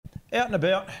Out and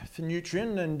about for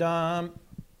Nutrien, and I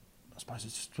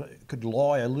suppose it could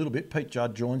lie a little bit. Pete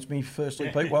Judd joins me. Firstly,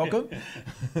 Pete, welcome.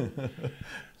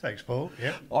 Thanks, Paul.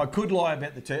 Yep. I could lie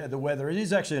about the weather. It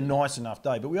is actually a nice enough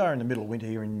day, but we are in the middle of winter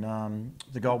here in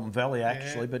the Golden Valley,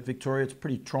 actually. But Victoria, it's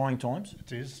pretty trying times.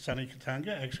 It is sunny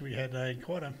Katanga. Actually, we had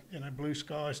quite a blue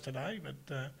skies today,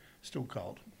 but still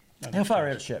cold. How far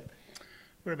out, Shep?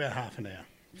 We're about half an hour,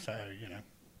 so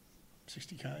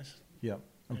 60 k's. Yep.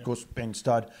 Of course,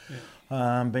 Benstud.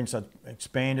 Benstud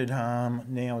expanded.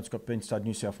 Now it's got Benstud,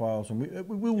 New South Wales, and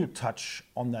we will touch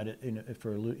on that in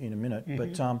a minute. Mm-hmm.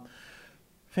 But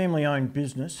family-owned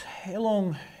business. How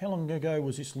long ago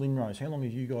was this Linrose? How long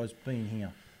have you guys been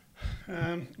here?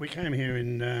 We came here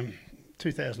in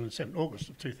 2007, August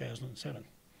of 2007.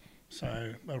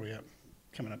 So what are we up?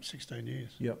 Coming up 16 years.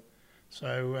 Yep.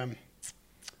 So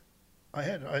I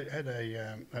had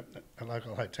a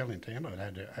local hotel in town. I'd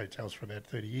had hotels for about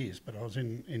 30 years, but I was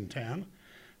in town,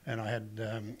 and I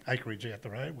had acreage out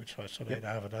the road, which I sort of had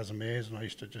half a dozen mares, and I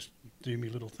used to just do my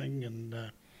little thing and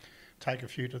take a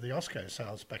few to the Osco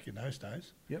sales back in those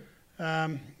days. Yep.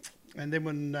 And then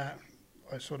when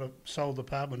I sort of sold the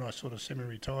pub and I sort of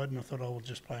semi-retired, and I thought I would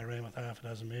just play around with half a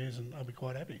dozen mares and I'll be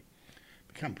quite happy.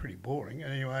 Become pretty boring.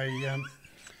 Anyway,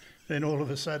 then all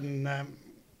of a sudden,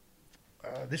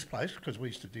 this place, because we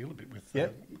used to deal a bit with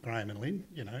Graham and Lynn,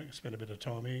 spent a bit of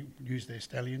time here, used their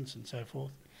stallions and so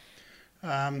forth.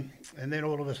 And then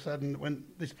all of a sudden, when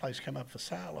this place came up for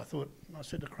sale, I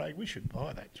said to Craig, we should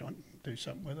buy that joint, do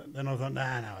something with it. Then I thought, no,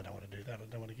 I don't want to do that. I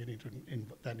don't want to get into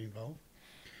that involved.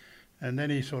 And then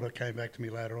he sort of came back to me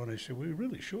later on and he said, we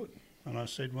really should. And I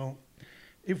said, well,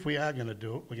 if we are going to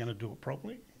do it, we're going to do it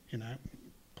properly,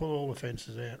 pull all the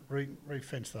fences out,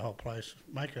 re-fence the whole place,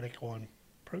 make it equine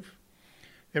proof.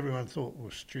 Everyone thought it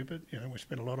was stupid. We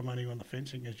spent a lot of money on the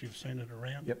fencing, as you've seen it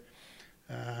around. Yep.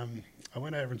 I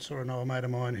went over and saw an old mate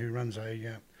of mine who runs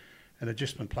an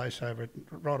adjustment place over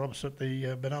right opposite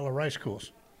the Benalla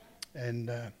Racecourse.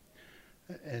 And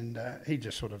he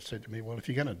just sort of said to me, well, if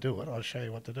you're going to do it, I'll show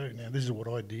you what to do. Now, this is what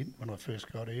I did when I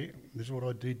first got here. This is what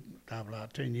I did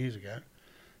 10 years ago.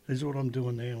 This is what I'm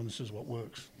doing now, and this is what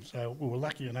works. So we were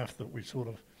lucky enough that we sort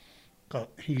of got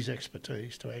his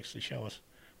expertise to actually show us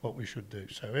what we should do.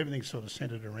 So everything's sort of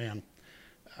centred around,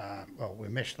 we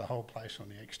meshed the whole place on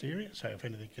the exterior, so if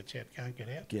anything gets out, can't get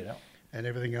out. Get out. And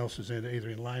everything else is either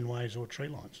in laneways or tree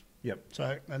lines. Yep.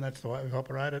 So, and that's the way we've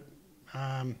operated.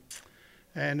 And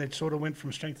it sort of went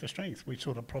from strength to strength. We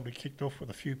sort of probably kicked off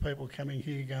with a few people coming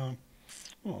here going,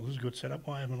 oh, this is a good setup,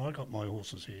 why haven't I got my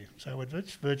horses here? So it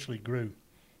virtually grew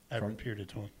over a period of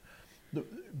time.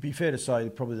 It'd be fair to say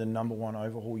probably the number one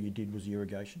overhaul you did was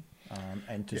irrigation,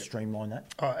 and to streamline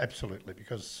that. Oh, absolutely,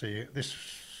 because the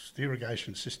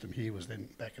irrigation system here was then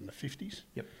back in the 50s.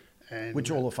 Yep. And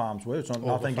which all the farms were. It's not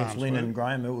nothing against Lynn and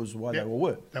Graham. It was the way they all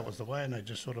were. That was the way, and they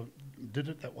just sort of did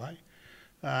it that way.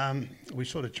 We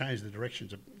sort of changed the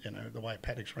directions of the way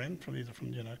paddocks ran from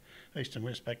east and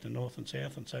west back to north and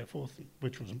south and so forth,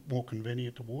 which was more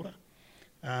convenient to water.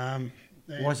 Why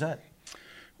is that?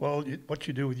 Well, what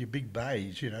you do with your big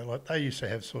bays, like they used to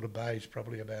have sort of bays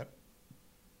probably about,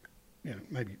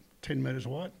 maybe 10 metres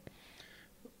wide.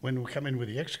 When we come in with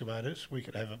the excavators, we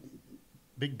could have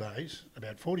big bays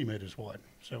about 40 metres wide.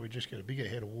 So we just get a bigger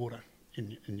head of water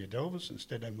in your delvers.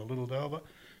 Instead of having the little delver,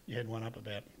 you had one up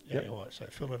about high. So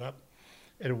fill it up,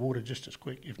 head of water just as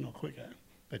quick, if not quicker,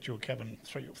 but you're covering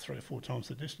three or four times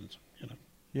the distance,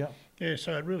 Yeah. Yeah,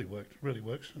 so it really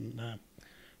works, and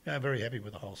very happy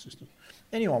with the whole system.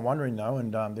 Anyone wondering though,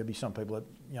 and there'll be some people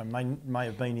that may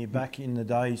have been here back in the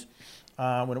days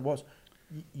when it was,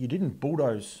 you didn't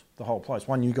bulldoze the whole place.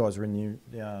 One, you guys are in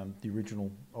the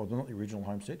original, or not the original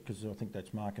homestead, because I think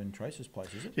that's Mark and Trace's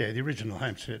place, is it? Yeah, the original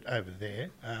homestead over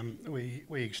there. We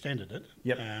extended it,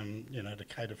 yep. To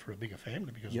cater for a bigger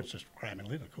family, because it was just Graham and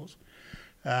Lynn, of course,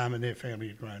 and their family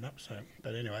had grown up. So,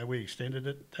 but anyway, we extended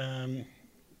it,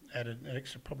 added an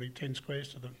extra probably 10 squares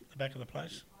to the back of the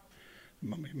place,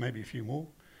 maybe a few more,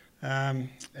 and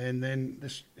then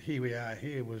here we are.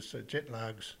 Here was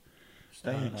Jetlarg's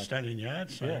standing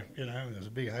yard, so there's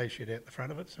a big hay shed out the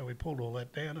front of it, so we pulled all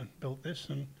that down and built this,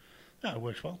 and it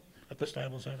works well at the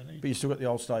stables over there. But you still got the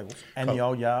old stables and the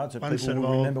old yards that people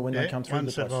will remember when they come through the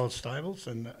place. One set of old stables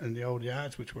and the old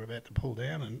yards, which we're about to pull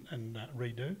down and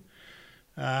redo,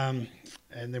 and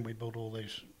then we built all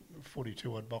these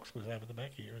 42 odd boxes over the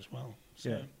back here as well. So.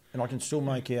 Yeah. And I can still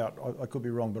make out, I could be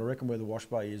wrong, but I reckon where the wash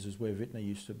bay is where Vintner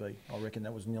used to be. I recken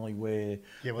that was nearly where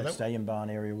that stallion barn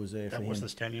area was there for him. That was the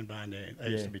stallion barn there. There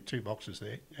used to be 2 boxes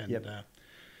there. And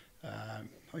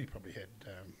he probably had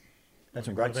Had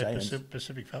some great stallions.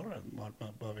 Pacific fella might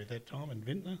be that time, and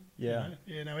Vintner. Yeah.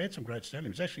 No, he had some great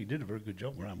stallions. Actually, did a very good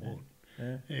job around board.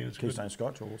 Yeah, he was Keystone good.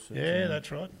 Scotch horse. Yeah,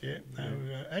 that's right. Yeah, no,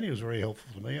 and he was very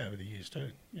helpful to me over the years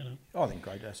too. I think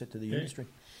great asset to the industry.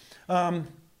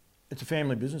 It's a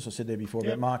family business. I said there before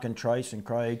about Mark and Trace and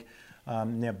Craig,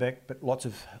 now Beck, but lots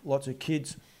of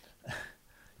kids.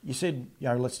 You said,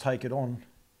 let's take it on.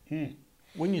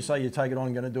 When you say you take it on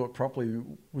and going to do it properly,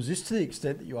 was this to the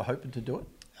extent that you were hoping to do it?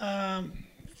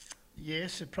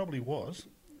 Yes, it probably was.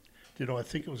 Did I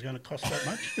think it was going to cost that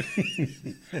much?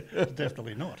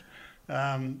 Definitely not.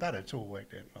 But it's all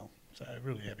worked out well, so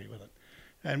really happy with it.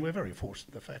 And we're very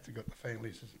fortunate the fact we've got the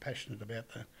families as passionate about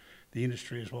the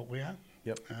industry as what we are.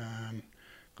 Yep.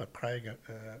 Got Craig.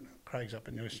 Craig's up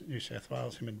in New South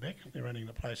Wales, him and Beck. They're running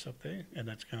the place up there, and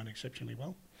that's going exceptionally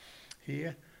well.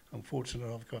 Here, I'm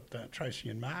fortunate I've got Tracy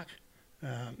and Mark.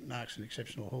 Mark's an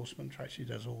exceptional horseman. Tracy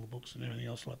does all the books and everything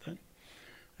else like that.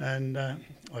 And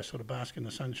I sort of bask in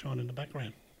the sunshine in the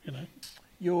background,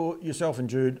 Yourself and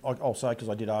Jude, I'll say, because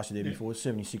I did ask you there before,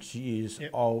 76 years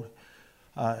old,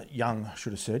 young, I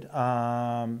should have said.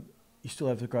 You still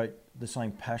have the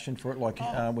same passion for it? Like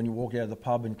when you walk out of the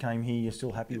pub and came here, you're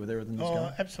still happy with everything that's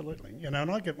going? Absolutely. And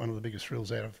I get one of the biggest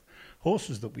thrills out of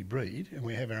horses that we breed, and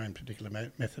we have our own particular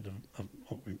method of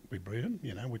what we breed them,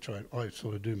 which I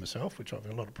sort of do myself, which I've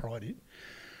got a lot of pride in.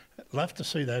 Love to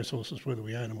see those horses, whether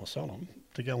we own them or sell them,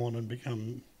 to go on and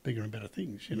become bigger and better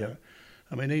things,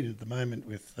 I mean, even at the moment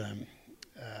with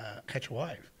Catch a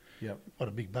Wave, what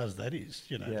a big buzz that is,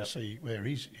 to see where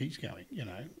he's going,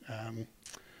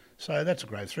 so that's a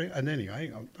great thrill. And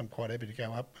anyway, I'm quite happy to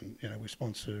go up and, we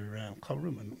sponsor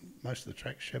Cobram and most of the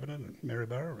tracks, Shepparton and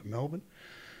Maryborough and Melbourne.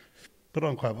 But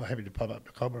I'm quite happy to pop up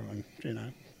to Cobram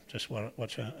and, just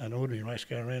watch an ordinary race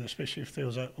go around, especially if there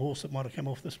was a horse that might have come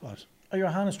off this place. Are you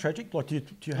a harness tragic? Like, do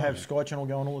you have Sky Channel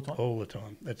going all the time? All the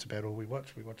time. That's about all we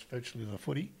watch. We watch virtually the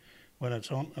footy when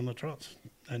it's on and the trots.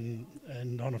 And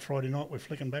on a Friday night, we're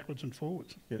flicking backwards and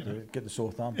forwards. Get the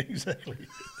sore thumb. Exactly.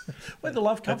 Where'd the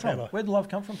love come from? Where'd the love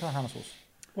come from for a harness horse?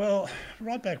 Well,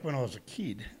 right back when I was a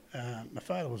kid, my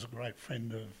father was a great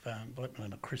friend of a bloke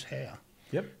named Chris Howe.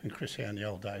 Yep. And Chris Howe in the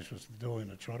old days was the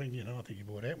doyen of trotting. I think he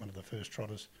brought out one of the first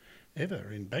trotters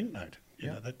ever in Banknote.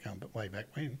 That going way back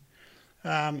when.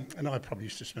 And I probably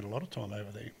used to spend a lot of time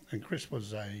over there. And Chris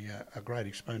was a great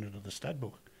exponent of the stud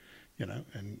book,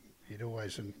 and he'd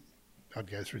always, and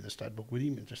I'd go through the stud book with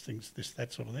him and just things,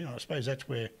 that sort of thing. I suppose that's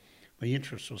where my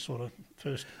interest was sort of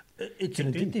first. It's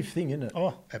an addictive thing, isn't it?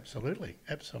 Oh, absolutely,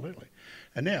 absolutely.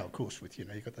 And now, of course, with, you've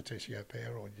got the TCO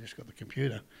power or you just got the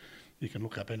computer, you can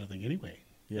look up anything anywhere.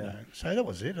 Yeah. So that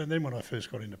was it. And then when I first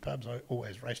got into pubs, I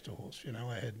always raced a horse.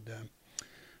 I had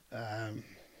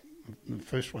the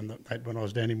first one that I had when I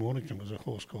was down in Mornington was a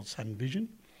horse called Sun Vision,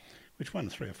 which won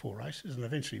 3 or 4 races. And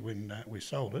eventually when we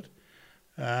sold it,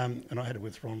 and I had it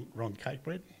with Ron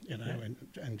Cakebread,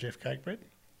 and Jeff Cakebread,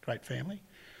 great family.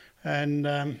 And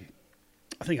I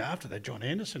think after that, John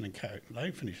Anderson and Co,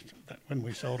 they finished that. When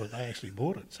we sold it, they actually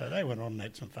bought it. So they went on and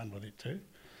had some fun with it too.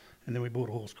 And then we bought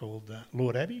a horse called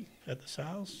Lord Abbey at the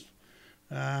sales.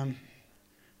 And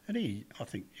he, I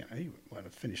think, he would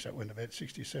have finished that one about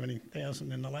 60,000 or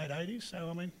 70,000 in the late 80s. So,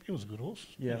 I mean, he was a good horse.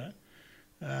 Yeah.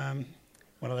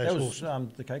 One of those horses. That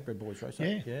was the Cakebread boys race.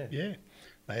 Yeah.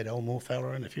 They had Elmore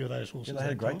Fella and a few of those horses. Yeah, they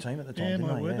had a great team at the time,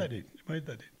 didn't they? Yeah, they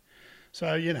did.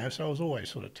 So, so I was always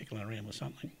sort of tickling around with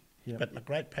something. Yep. But my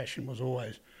great passion was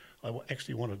always, I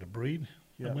actually wanted to breed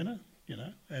a winner,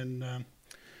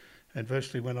 and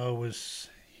virtually when I was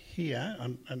here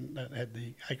and had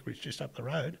the acreage just up the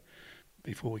road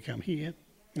before we come here,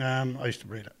 I used to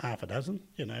breed half a dozen,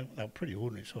 they were pretty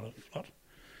ordinary sort of lot.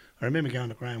 I remember going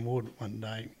to Graham Ward one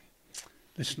day,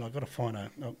 listen, I've got to find I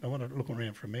want to look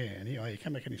around for a mare, and he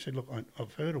came back and he said, look,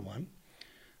 I've heard of one.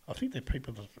 I think they're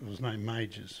people that was named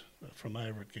Majors from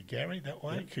over at Gagari that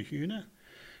way, Kahuna,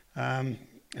 and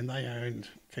they owned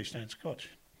Keystone Scotch.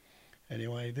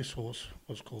 Anyway, this horse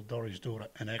was called Dorry's Daughter,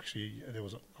 and actually there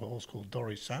was a horse called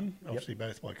Dorry's Son, obviously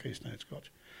both by Keystone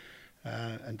Scotch,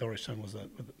 and Dorry's Son was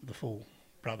the full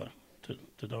brother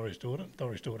to Dorry's Daughter.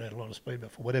 Dorry's Daughter had a lot of speed,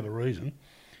 but for whatever reason,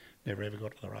 never ever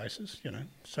got to the races,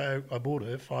 So I bought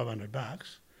her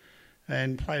 $500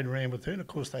 and played around with her, and of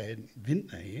course they had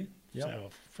Vintner here. Yep. So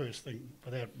first thing,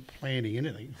 without planning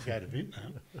anything, go to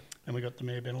Vintner, and we got the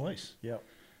mare Benelise. Yep.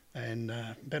 And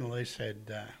Benelise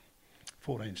had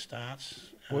 14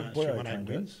 starts. She won 8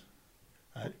 wins.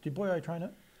 Did Boyo train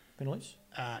it, Benelise?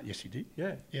 Yes, he did.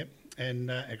 Yeah. Yep. And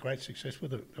had great success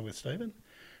with Stephen.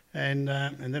 And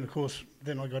then, of course,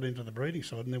 I got into the breeding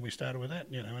side, and then we started with that,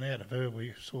 and out of her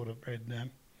we sort of bred,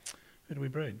 who did we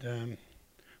breed?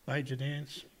 Major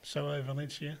Dance, Soho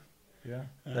Valencia. Yeah,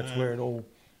 that's where it all.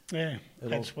 Yeah,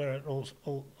 that's where it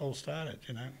all started.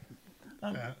 You know.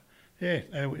 Um, Yeah,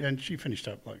 and she finished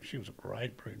up like she was a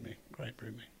great broodmare.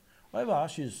 I've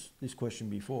asked you this question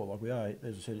before. Like we are,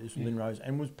 as I said, it's Linrose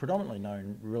and was predominantly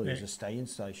known really as a stallion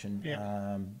station,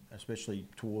 especially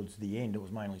towards the end. It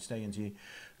was mainly stallions here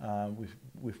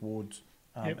with wards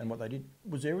and what they did.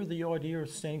 Was there ever the idea of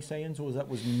standing stallions, or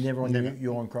was never on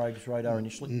your and Craig's radar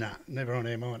initially? No, never on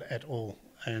our mind at all.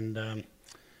 And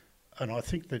I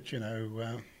think that, you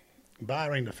know,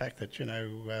 barring the fact that, you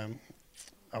know,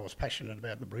 I was passionate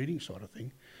about the breeding side of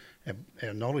thing,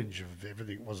 our knowledge of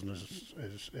everything wasn't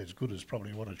as good as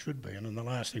probably what it should be. And the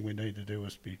last thing we need to do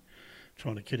is be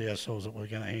trying to kid ourselves that we're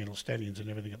going to handle stallions and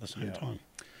everything at the same time.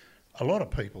 A lot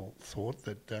of people thought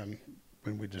that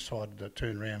when we decided to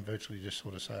turn around virtually just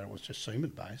sort of say it was just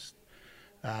semen-based,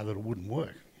 that it wouldn't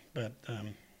work. But,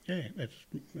 it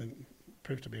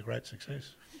proved to be a great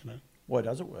success, you know. Why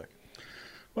does it work?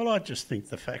 Well, I just think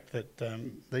the fact that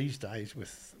these days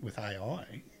with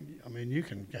AI, I mean, you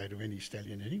can go to any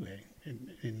stallion anywhere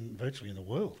in virtually in the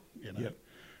world, you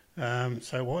know.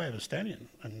 So why have a stallion?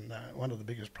 And one of the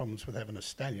biggest problems with having a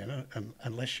stallion,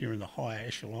 unless you're in the higher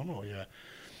echelon or you're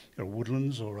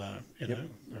Woodlands or or a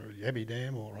Yabby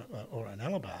Dam or an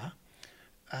Alabar,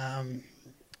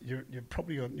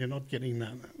 you're not getting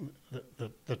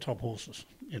the top horses,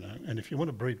 you know. And if you want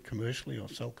to breed commercially or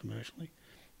sell commercially,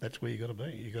 that's where you got to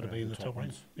be. You got to be in the top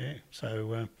range. Yeah.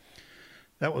 So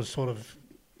that was sort of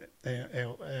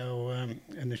our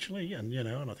initially, and you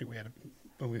know, and I think we had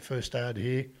when we first started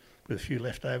here with a few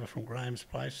left over from Graham's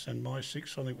place and my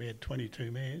 6. I think we had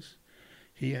 22 mares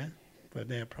here, but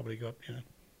now probably got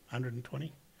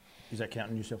 120. Is that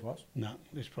counting New South Wales? No,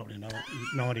 there's probably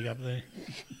 90 up there.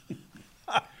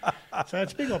 So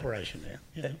it's a big operation now.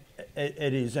 You know.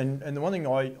 It is, and the one thing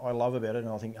I love about it, and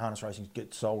I think harness racing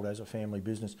gets sold as a family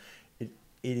business, it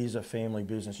is a family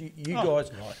business. You guys,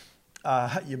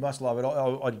 you must love it.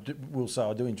 I will say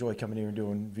I do enjoy coming here and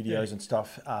doing videos and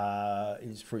stuff.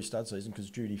 It's free stud season because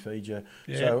Judy feeds you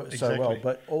so well.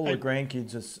 But all the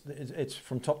grandkids, it's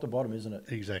from top to bottom, isn't it?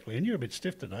 Exactly. And you're a bit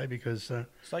stiff today because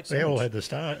we all had the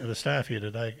staff here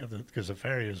today because the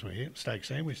farriers were here, steak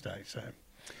sandwich day. So.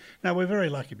 No, we're very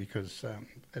lucky because,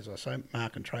 as I say,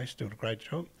 Mark and Trace doing a great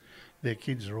job. Their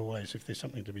kids are always, if there's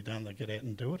something to be done, they get out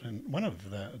and do it. And one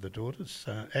of the daughters,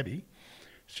 Abby,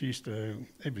 she used to,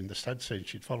 even the stud seed,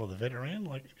 she'd follow the vet around.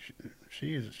 Like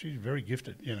she's very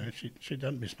gifted. You know, she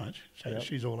doesn't miss much, so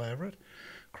she's all over it.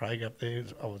 Craig up there,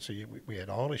 obviously we had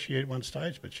Eilish here at one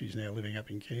stage, but she's now living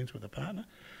up in Cairns with a partner.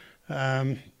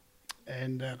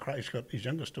 And Craig's got his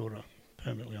youngest daughter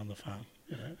permanently on the farm.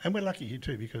 You know, and we're lucky here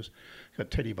too because we've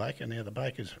got Teddy Baker. Now the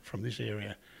Bakers from this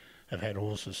area have had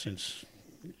horses since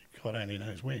God only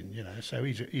knows when. You know, so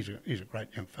he's a great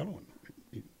young fellow.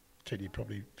 Teddy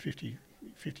probably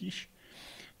 50-ish.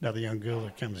 Another young girl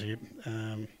that comes here,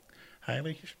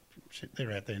 Hayley.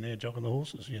 They're out there now jogging the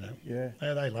horses. You know,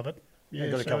 they love it. Yeah,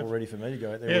 got a couple ready for me to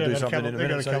go out there. We'll do something in a minute.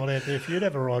 Got a couple out there for you to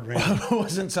have a ride round. It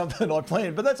wasn't something I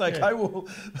planned, but that's okay.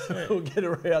 We'll get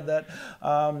around that.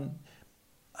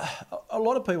 A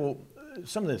lot of people,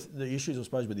 some of the issues, I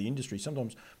suppose, with the industry,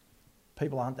 sometimes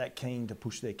people aren't that keen to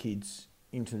push their kids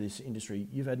into this industry.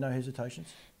 You've had no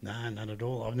hesitations? No, none at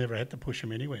all. I've never had to push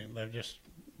them anywhere. They've just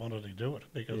wanted to do it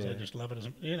because they just love it.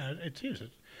 You know, it is.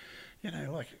 You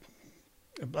know, like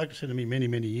a bloke said to me many,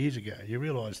 many years ago, you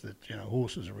realise that, you know,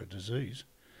 horses are a disease.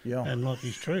 Yeah. And like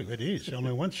it's true, it is. I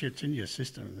mean, once it's in your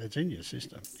system, it's in your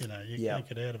system. You know, you can't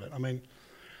get out of it. I mean,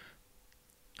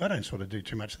 I don't sort of do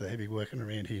too much of the heavy working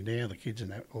around here now. The kids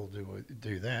and that all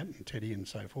do that, and Teddy and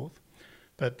so forth.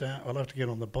 But I love to get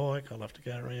on the bike. I love to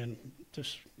go around,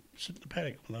 just sit in the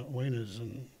paddock with the weaners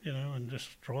and, you know, and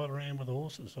just drive around with the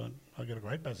horses. I get a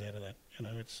great buzz out of that. You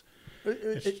know, it's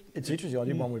interesting. I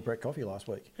did one with Brett Coffey last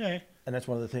week. Yeah. And that's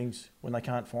one of the things, when they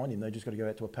can't find him, they just got to go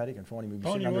out to a paddock and find him. We'll be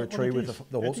sitting under a tree with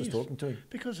the horses talking to him.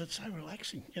 Because it's so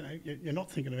relaxing. You know, you're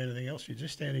not thinking of anything else. You're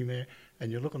just standing there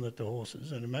and you're looking at the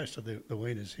horses. And most of the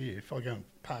weaners here, if I go and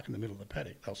park in the middle of the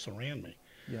paddock, they'll surround me.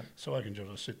 Yeah. So I can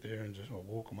just sit there and just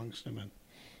walk amongst them and,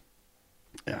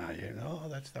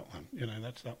 that's that one. You know,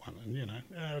 that's that one. And, you know,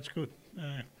 it's good.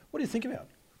 What do you think about?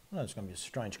 I know it's going to be a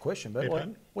strange question, but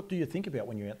what do you think about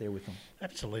when you're out there with them?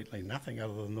 Absolutely nothing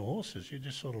other than the horses. You're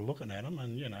just sort of looking at them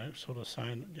and, you know, sort of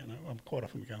saying, you know, I'm quite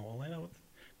often going, well, you know,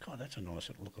 God, that's a nice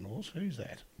little looking horse. Who's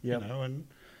that? Yep. You know, and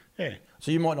yeah.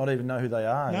 So you might not even know who they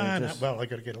are. No, well, I've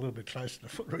got to get a little bit closer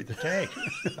to read the tag.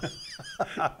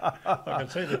 I can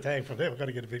see the tag from there. I've got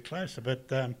to get a bit closer. But,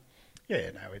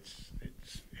 it's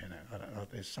you know, I don't know,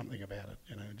 there's something about it,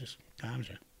 you know, it just calms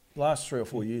you. last 3 or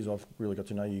 4 years, I've really got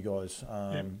to know you guys.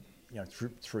 Yep. You know,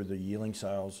 through the yearling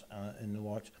sales and the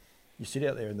likes. You sit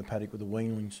out there in the paddock with the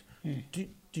weanlings. Do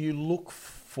you look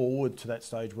forward to that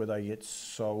stage where they get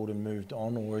sold and moved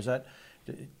on, or is that?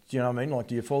 Do you know what I mean? Like,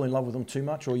 do you fall in love with them too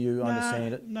much, or you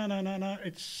understand it? No.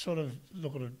 It's sort of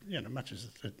look at it, you know, much as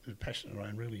the passionate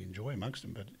I really enjoy amongst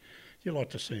them, but you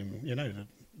like to see them, you know,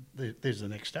 there's the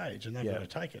next stage, and they've got to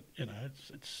take it. You know,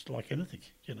 it's like anything.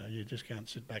 You know, you just can't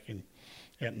sit back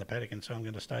out in the paddock and say I'm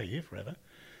going to stay here forever.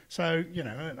 So you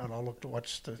know, and I look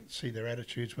to see their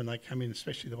attitudes when they come in,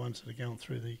 especially the ones that are going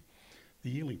through the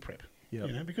yearling prep. Yep.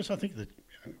 You know, because I think that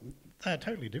they're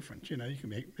totally different. You know, you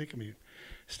can be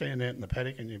standing out in the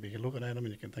paddock and you be looking at them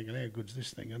and you can think, how good's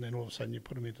this thing? And then all of a sudden you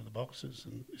put them into the boxes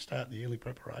and you start the yearling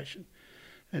preparation,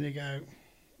 and you go,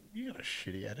 you got a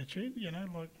shitty attitude. You know,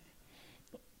 like,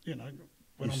 you know,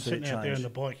 when I'm sitting out there on the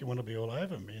bike, you want to be all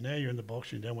over me. Now you're in the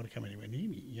box, you don't want to come anywhere near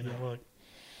me. You know, like,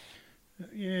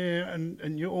 yeah,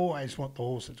 and you always want the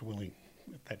horse that's willing.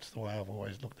 That's the way I've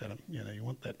always looked at them. You know, you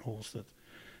want that horse that,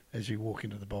 as you walk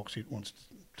into the box, it wants to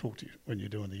talk to you when you're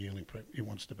doing the yearling prep. It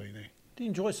wants to be there. Do you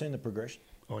enjoy seeing the progression?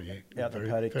 Oh yeah, out the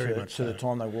paddock to the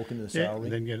time they walk into the sale ring.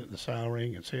 And then get at the sale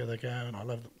ring and see how they go. And I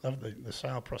love the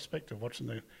sale prospect of watching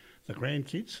the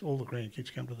grandkids. All the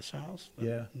grandkids come to the sales.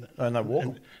 And they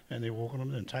walk and they're walking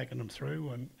them and taking them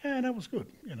through. And that was good,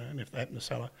 you know. And if they happen to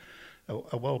sell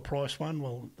a well-priced one,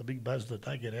 well, the big buzz that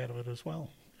they get out of it as well,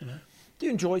 you know. Do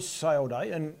you enjoy sale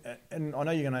day? And I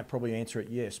know you're going to probably answer it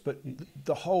yes, but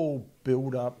the whole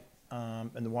build-up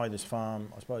and the way this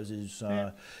farm, I suppose, is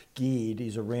geared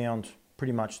is around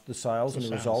pretty much the sales and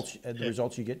the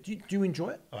results you get. Do you enjoy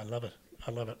it? I love it.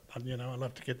 You know, I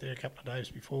love to get there a couple of days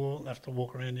before. I love to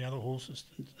walk around the other horses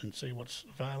and see what's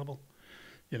available.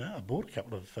 You know, I bought a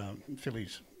couple of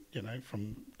fillies, you know,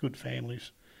 from good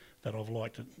families that I've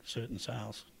liked at certain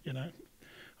sales. You know,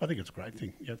 I think it's a great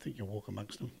thing. I think you walk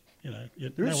amongst them. You know,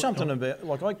 there is something about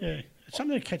it's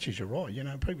something that catches your eye. You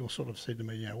know, people sort of said to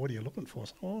me, you know, what are you looking for?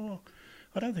 So,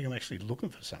 I don't think I'm actually looking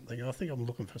for something. I think I'm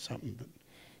looking for something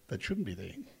that shouldn't be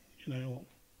there. You know,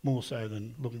 more so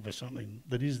than looking for something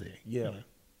that is there. Yeah, you know?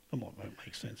 That might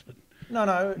make sense, but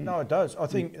no, it does. I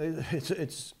think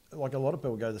it's like a lot of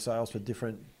people go to the sales for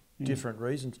different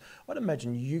reasons. I'd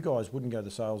imagine you guys wouldn't go to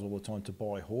the sales all the time to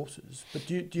buy horses, but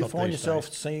do you find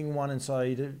yourself seeing one and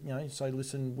say,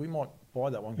 listen, we might buy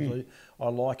that one because I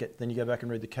like it. Then you go back and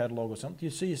read the catalogue or something. Do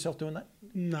you see yourself doing that?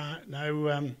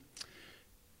 No.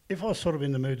 If I was sort of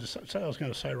in the mood to say, I was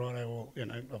going to say, right, well, you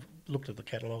know, I've looked at the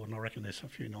catalogue and I reckon there's a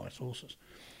few nice horses.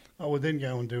 I would then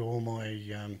go and do all my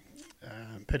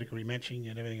pedigree matching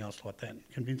and everything else like that, and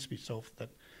convince myself that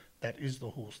that is the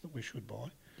horse that we should buy,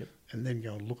 and then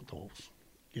go and look at the horse,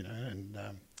 you know, and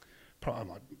I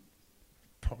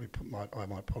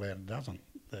might pull out a dozen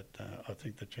that I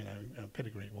think that, you know,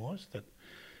 pedigree-wise, that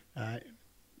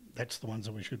that's the ones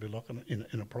that we should be looking at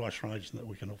in a price range that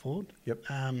we can afford. Yep.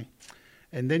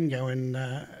 And then go in,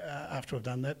 after I've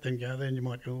done that, then you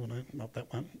might go, no, not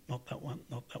that one,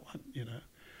 you know.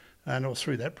 And it was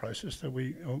through that process that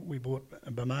we bought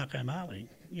Bamako Marley,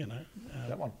 you know.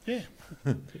 That one? Yeah.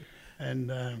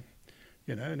 And,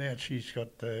 you know, now she's got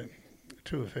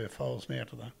two of her foals now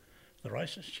to the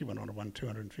races. She went on to won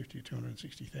 250,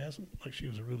 260,000. Like, she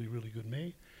was a really, really good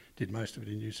mare. Did most of it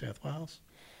in New South Wales.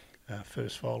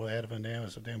 First foal out of her now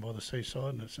is down by the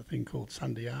seaside, and it's a thing called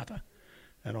Sundiata.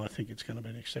 And I think it's going to be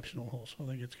an exceptional horse. I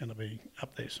think it's going to be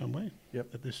up there somewhere.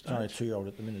 Yep. At this stage. It's only a 2-year-old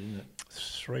at the minute, isn't it?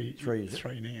 Three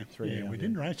now. We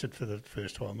didn't race it for the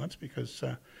first 12 months because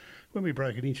when we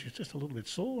broke it in, she was just a little bit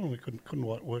sore and we couldn't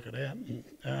work it out.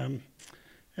 And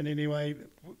anyway,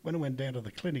 when I went down to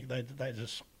the clinic, they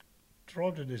just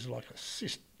described it as like a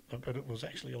cyst, but it was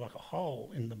actually like a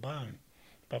hole in the bone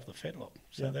above the fetlock.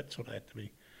 So that sort of had to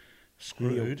be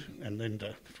screwed and then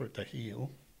for it to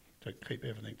heal, to keep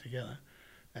everything together.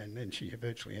 And then she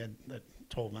virtually had that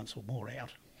 12 months or more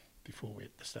out before we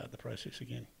had to start the process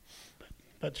again.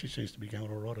 But she seems to be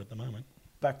going all right at the moment.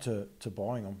 Back to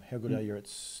buying them, how good are you at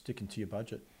sticking to your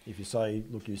budget? If you say,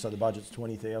 the budget's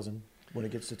 20,000, when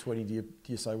it gets to 20, do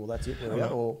you say, well, that's it, we're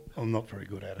out? Or I'm not very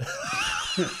good at it.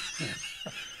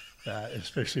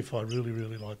 Especially if I really,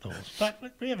 really like the horse.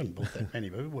 But we haven't bought that many,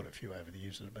 but we bought a few over the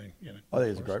years that have been, you know. I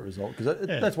think it's a great result because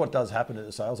that's what does happen at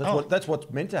the sales. That's what's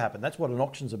meant to happen. That's what an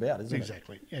auction's about, isn't it?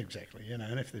 Exactly. You know,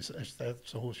 and if that's the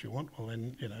horse you want, well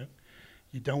then, you know,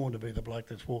 you don't want to be the bloke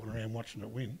that's walking around watching it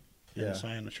win and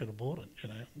saying I should have bought it. You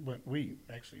know, but we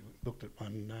actually looked at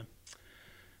one.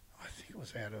 I think it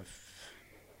was out of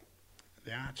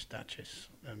the Archduchess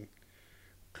a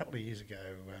couple of years ago.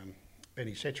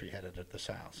 Benny Setri had it at the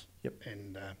sales. Yep.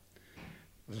 And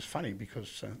was funny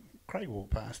because Craig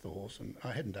walked past the horse, and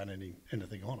I hadn't done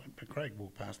anything on it, but Craig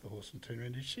walked past the horse and turned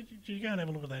around and he said, "Did you go and have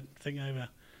a look at that thing over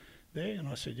there?" And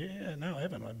I said, "Yeah, no, I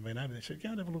haven't. I haven't been over there." He said, "Go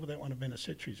and have a look at that one of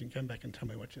Benesettri's and come back and tell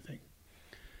me what you think."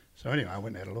 So anyway, I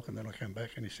went and had a look, and then I came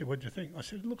back and he said, "What do you think?" I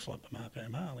said, "It looks like the Marco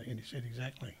Marley." And he said,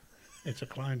 "Exactly. It's a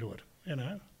clone to it, you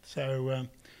know." So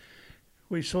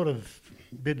we sort of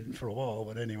bid it for a while,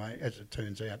 but anyway, as it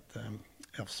turns out,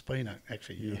 Alf Spina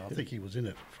actually, I think he was in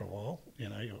it for a while. You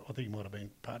know, I think he might have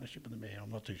been partnership with the mayor. I'm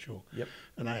not too sure. Yep.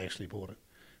 And they actually bought it,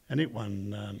 and it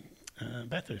won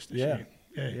Bathurst this year.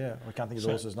 Yeah, I can't think of the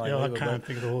horse's name. Yeah, I can't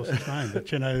think of the horse's name, but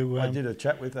you know, I did a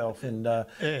chat with Alf, and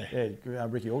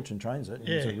Ricky Orchin trains it. And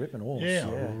he's a ripping horse. Yeah,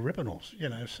 ripping horse. You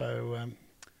know, so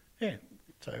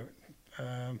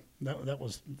that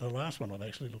was the last one I've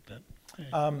actually looked at.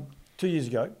 Yeah. 2 years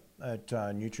ago at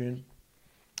Nutrien,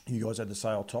 you guys had the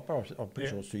sale topper. I'm pretty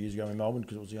sure it was 2 years ago in Melbourne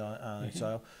because it was the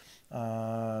sale.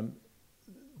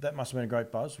 That must have been a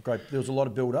great buzz. There was a lot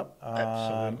of build-up.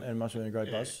 Absolutely. And it must have been a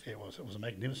great buzz. It was. It was a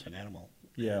magnificent animal.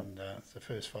 Yeah. And it's the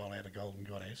first file out of Golden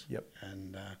Goddess. Yep.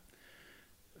 And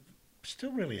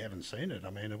still really haven't seen it. I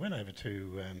mean, I went over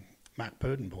to Mark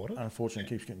Purden bought it. Unfortunately,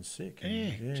 keeps getting sick.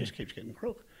 Yeah, just keeps getting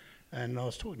crook. And I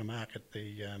was talking to Mark at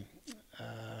the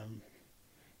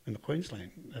in the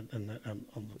Queensland on the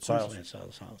Sales. Queensland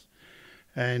sales.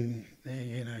 And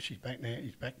you know, she's back now.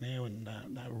 He's back now, and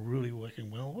they're really working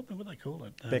well. What do they call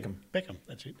it? Beckham.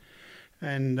 That's it.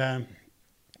 And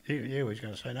he was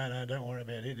going to say, no, don't worry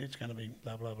about it. It's going to be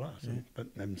blah blah blah. So, but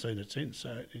I haven't seen it since.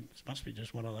 So it must be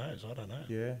just one of those. I don't know.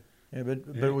 Yeah, but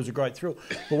it was a great thrill.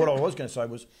 But what I was going to say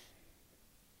was,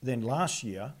 then last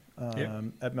year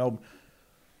at Melbourne,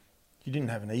 you didn't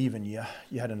have an even year.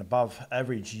 You had an above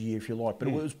average year, if you like, but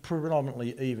it was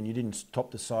predominantly even. You didn't top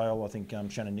the sale. I think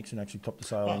Shannon Nixon actually topped the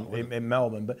sale in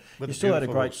Melbourne, but you still had a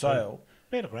great sale.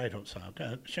 We had a great hot sale.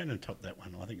 Shannon topped that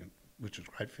one, I think, which was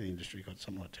great for the industry. Got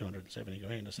something like 270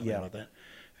 grand or something like that,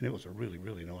 and it was a really,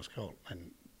 really nice colt.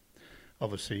 And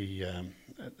obviously,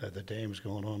 the dam's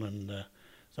gone on, and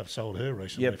they've sold her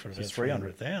recently for about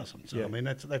 300,000. So I mean,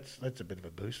 that's a bit of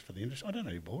a boost for the industry. I don't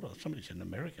know who bought it. Somebody said an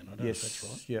American. I don't know if that's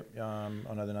right. Yep.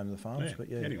 I know the name of the farms, but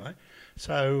yeah. Anyway,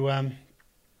 so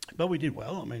but we did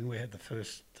well. I mean, we had the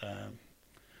first.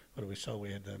 What did we sell?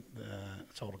 We had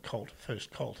sold a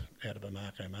first colt out of a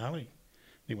Marco Marley.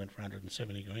 He went for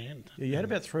 170 grand. Yeah, you had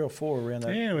about 3 or 4 around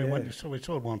that. Yeah, we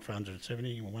sold one for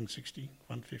 170, 160,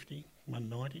 150,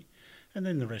 190. And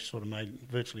then the rest sort of made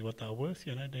virtually what they were worth,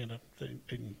 you know, down to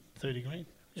 30 grand.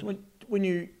 So when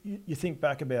you think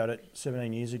back about it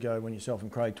 17 years ago when yourself and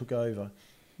Craig took over,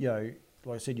 you know,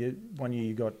 like I said, one year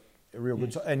you got a real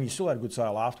good sale, and you still had a good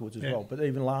sale afterwards as well. But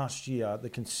even last year, the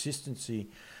consistency,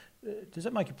 does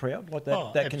that make you proud? Like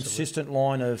that consistent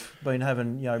line of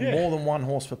having more than one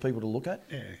horse for people to look at?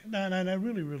 Yeah. No,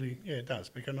 really, really, it does.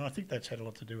 Because I think that's had a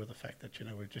lot to do with the fact that,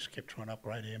 we've just kept trying to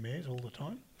upgrade our mares all the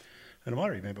time. And I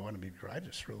remember one of my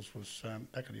greatest thrills was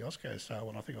back at the Osco sale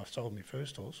when I think I sold my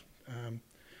first horse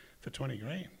for 20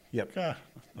 grand. Yep. God,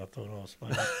 I thought I was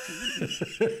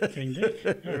playing King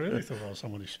Dick. I really thought I was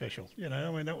somebody special.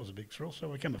 I mean, that was a big thrill. So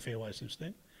we've come a fair way since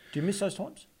then. Do you miss those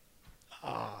times?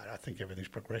 I think everything's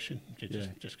progression. You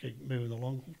just keep moving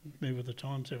along, move with the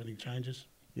times, everything changes.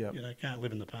 Yeah. Can't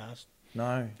live in the past.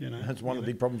 No, that's one of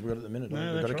the big problems we've got at the minute.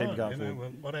 No, we've got to right. keep going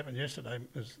forward. What happened yesterday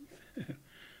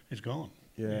is gone.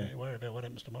 Yeah. Worry about what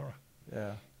happens tomorrow.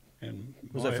 Yeah. And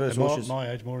was that first horse?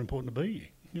 My age more important to be.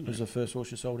 Was the first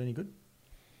horse you sold any good?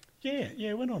 Yeah,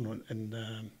 it went on, and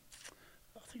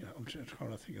I think I'm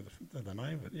trying to think of the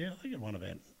name of it. Yeah, I think it won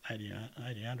about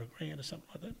 100 grand or something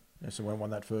like that. Yeah, so when I won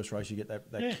that first race, you get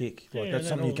that kick. Like that's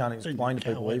something you can't explain to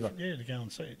people either. Yeah, to go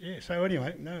and see it. Yeah. So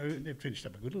anyway, no, it finished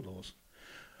up a good little horse.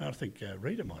 I think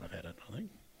Rita might have had it. I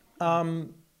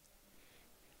think.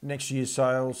 Next year's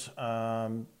sales,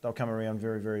 they'll come around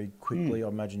very, very quickly. I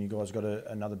imagine you guys got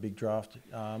another big draft.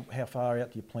 How far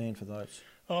out do you plan for those?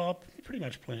 Oh, pretty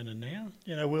much planning now.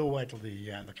 We'll wait till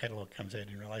the catalogue comes out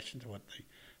in relation to what the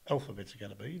alphabets are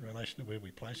going to be, in relation to where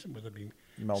we place them, whether it be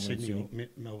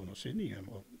Melbourne or Sydney,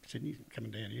 or Sydney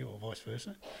coming down here, or vice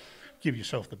versa. Give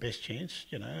yourself the best chance,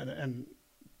 and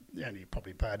the only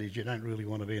probably part is you don't really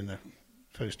want to be in the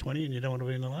first 20 and you don't want to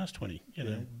be in the last 20,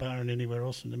 barring anywhere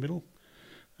else in the middle.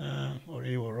 Or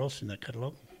anywhere else in that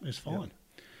catalogue is fine. Yep.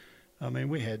 I mean,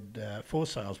 we had 4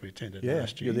 sales we attended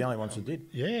last year. You're the only ones that did.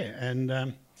 Yeah,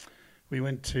 and we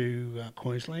went to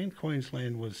Queensland.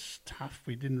 Queensland was tough.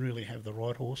 We didn't really have the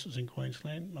right horses in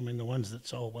Queensland. I mean, the ones that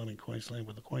sold well in Queensland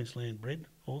were the Queensland bred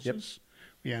horses.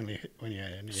 Yep.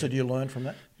 So do you learn from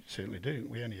that? Certainly do.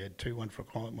 We only had 2, one for a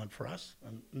client, one for us,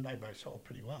 and they both sold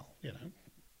pretty well,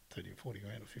 30 or 40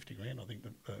 grand or 50 grand, I think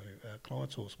the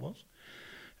client's horse was.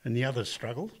 And the others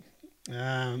struggled.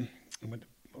 And went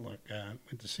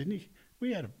to Sydney.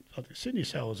 We had the Sydney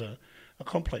sale was a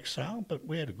complex sale, but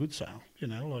we had a good sale,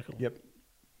 a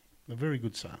very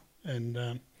good sale.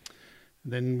 And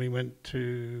then we went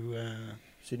to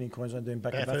Sydney, Queensland, then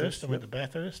back Bathurst. to Bathurst. I went to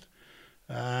Bathurst.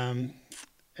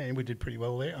 And we did pretty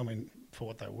well there. I mean, for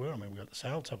what they were, we got the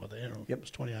sale top of there. It was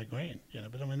 28 grand,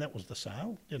 but I mean, that was the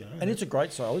sale, And it's a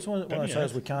great sale. It's one of those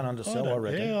sales we can't undersell, I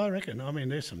reckon. Yeah, I reckon. I mean,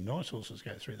 there's some nice horses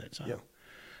go through that sale. Yep.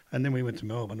 And then we went to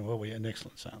Melbourne. Well, we had an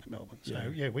excellent sale in Melbourne.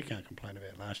 So, we can't complain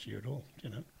about last year at all,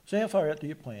 So how far out do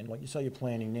you plan? Like you say you're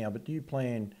planning now, but do you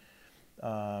plan,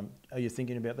 are you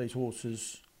thinking about these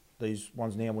horses, these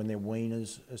ones now when they're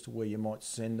weaners, as to where you might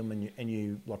send them, and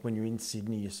you like when you're in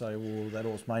Sydney, you say, well, that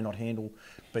horse may not handle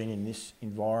being in this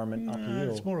environment up here.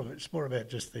 It's more about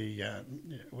just the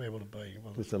where will it be?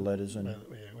 Well, with the letters and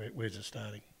where's it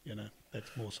starting?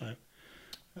 That's more so.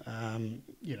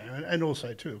 And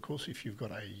also too, of course, if you've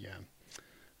got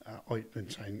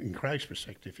in Craig's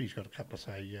perspective, he's got a couple of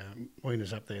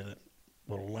weaners up there that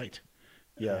were late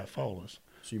foalers.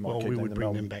 So you might we would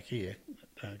bring them back here,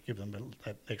 give them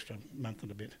that extra month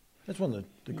and a bit. That's one of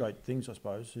the great things, I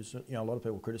suppose, is a lot of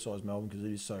people criticise Melbourne because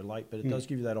it is so late, but it does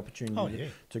give you that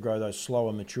opportunity to grow those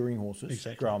slower maturing horses,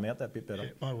 grow them out that bit better.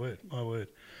 Yeah, my word.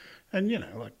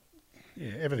 And,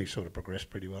 everything's sort of progressed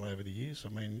pretty well over the years. I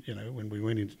mean, when we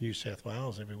went into New South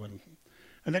Wales, everyone...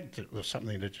 And that was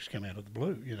something that just came out of the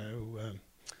blue,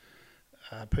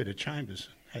 Peter Chambers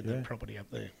had that property up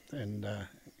there, and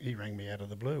he rang me out of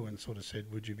the blue and sort of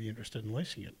said, would you be interested in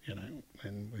leasing it,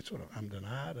 And we sort of ummed and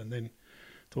ahed, and then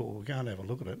thought, well, we'll go and have a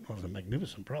look at it. It was a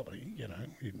magnificent property,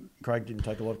 Craig didn't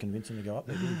take a lot of convincing to go up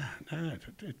there,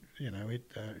 did he? No,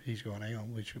 he's gone, hang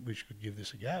on, we should give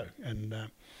this a go.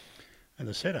 And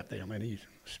the setup there, he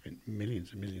spent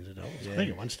millions and millions of dollars. I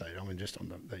think at one stage, just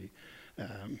on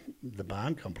the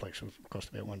barn complex cost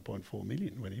about 1.4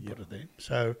 million when he put it there.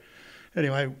 So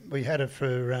anyway, we had it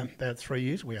for about 3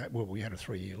 years. We had a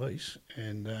 3-year lease,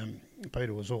 and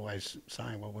Peter was always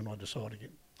saying, well, when I decide to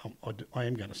I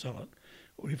am going to sell it,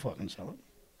 or if I can sell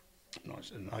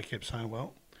it. And I kept saying,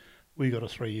 well, we got a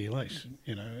 3-year lease.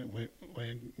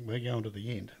 We're going to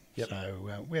the end. Yep.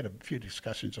 So we had a few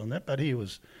discussions on that, but he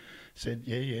said,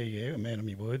 yeah, a man of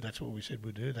my word. That's what we said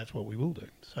we'd do. That's what we will do.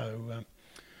 So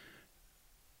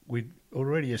we'd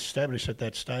already established at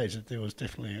that stage that there was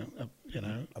definitely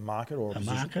a market or a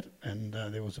market, and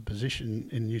there was a position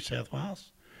in New South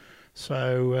Wales.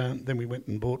 So then we went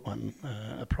and bought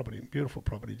a beautiful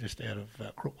property just out of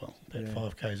Crookwell, about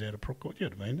 5 k's out of Crookwell. You'd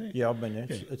have been there. Yeah, I've been there.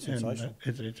 It's sensational.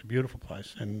 It's a beautiful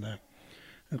place, and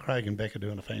Craig and Beck are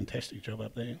doing a fantastic job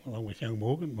up there, along with young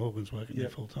Morgan. Morgan's working there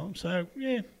full time. So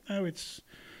it's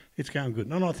going good.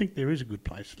 And I think there is a good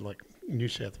place like New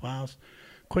South Wales.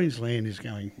 Queensland is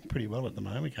going pretty well at the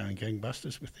moment, going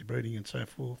gangbusters with their breeding and so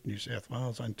forth. New South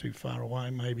Wales ain't too far away.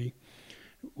 Maybe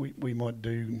we might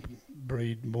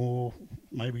breed more,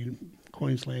 maybe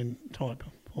Queensland type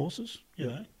horses,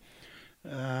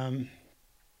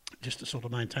 just to sort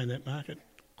of maintain that market.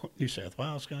 New South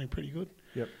Wales going pretty good.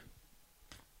 Yep.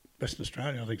 Western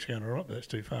Australia, I think, is going all right, but that's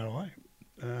too far away.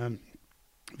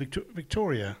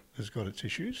 Victoria has got its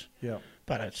issues,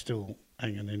 but it's still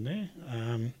hanging in there.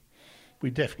 We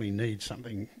definitely need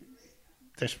something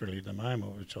desperately at the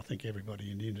moment, which I think everybody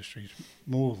in the industry is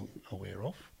more aware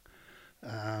of.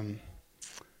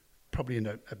 Probably in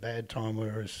a bad time,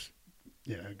 whereas,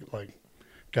 like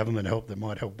government help that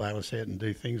might help bail us out and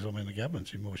do things. The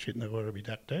government's in more shit than they've got to be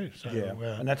ducked too. So,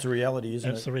 and that's the reality, isn't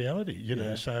it? That's the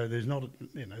reality, So there's not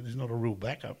a real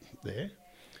backup there.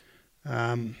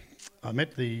 I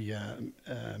met the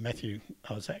Matthew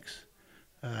Isaacs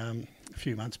a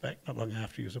few months back, not long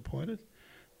after he was appointed.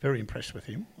 Very impressed with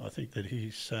him. I think that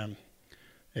he's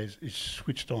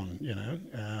switched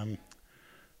on,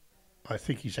 I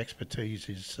think his expertise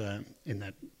is in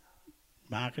that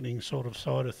marketing sort of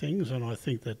side of things, and I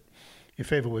think that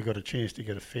if ever we got a chance to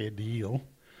get a fair deal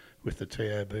with the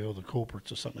TAB or the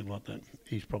corporates or something like that,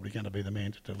 he's probably going to be the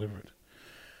man to deliver it.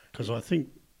 Because I think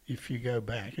if you go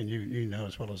back, and you know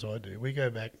as well as I do, we go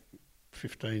back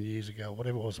 15 years ago,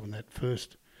 whatever it was, when that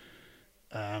first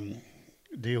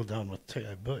deal done with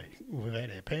TAB, we've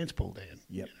had our pants pulled down.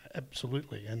 Yep.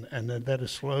 Absolutely. And that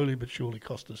has slowly but surely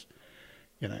cost us,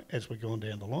 as we're going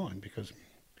down the line, because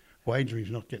wagering's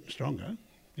not getting stronger,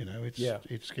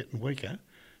 it's getting weaker,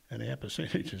 and our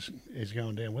percentage is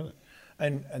going down with it.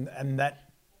 And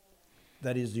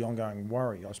that is the ongoing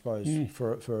worry, I suppose,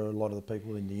 for a lot of the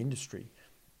people in the industry.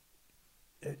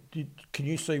 Can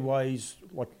you see ways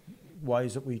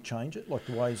that we change it, like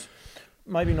the ways?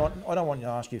 maybe not. I don't want to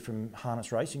ask you from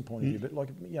harness racing point of view, but like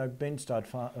Benstud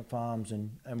Farms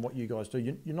and what you guys do,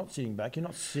 you're not sitting back. You're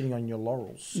not sitting on your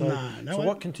laurels. So, so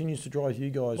what continues to drive you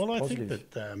guys positive? I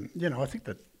think that I think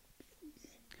that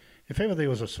if ever there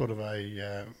was a sort of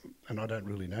a, and I don't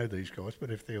really know these guys, but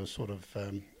if there was sort of,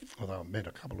 although I've met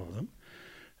a couple of them,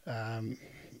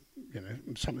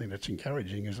 something that's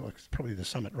encouraging is like probably the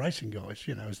Summit Racing guys.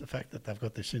 Is the fact that they've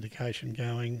got their syndication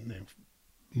going. They're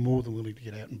more than willing to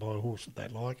get out and buy a horse that they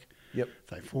like. Yep.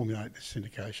 They formulate the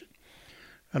syndication.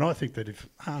 And I think that if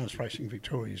Harness Racing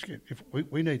Victoria's if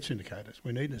we need syndicators,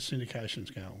 we need the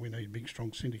syndications going. We need big,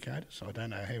 strong syndicators. I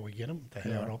don't know how we get them, how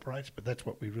it operates, but that's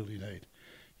what we really need,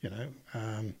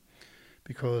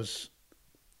 because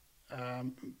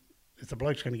if the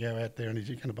bloke's going to go out there and is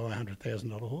he going to buy a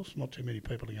 $100,000 horse, not too many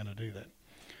people are going to do that.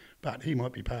 But he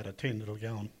might be part of 10 that'll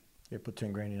go on. Yeah, put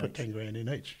 10 grand in each. Put 10 grand in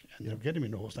each, and they'll get him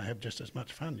in the horse. They have just as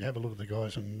much fun. You have a look at the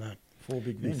guys in 4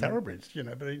 big men, thoroughbreds,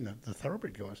 but even the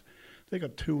thoroughbred guys, they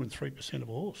got 2 and 3% of a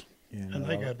horse, and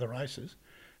they go to the races,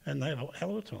 and they have a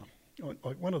hell of a time.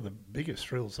 Like one of the biggest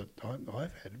thrills that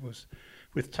I've had was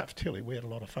with Tough Tilly. We had a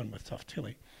lot of fun with Tough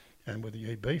Tilly, and with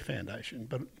the EB Foundation.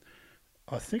 But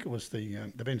I think it was the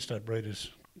Benstud Breeders,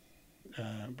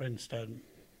 Benstud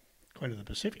Queen of the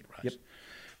Pacific race. Yep.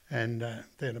 And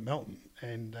they're at Melton,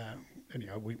 and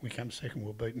we come second.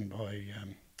 We're beaten by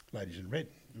Ladies in Red,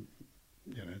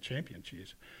 champion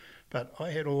cheers. But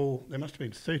I had there must have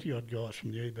been 30 odd guys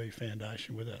from the EB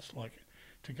Foundation with us. Like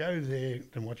to go there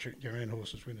and watch your own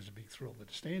horses win is a big thrill. But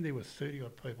to stand there with 30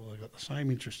 odd people that got the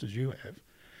same interest as you have,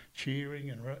 cheering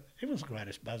it was the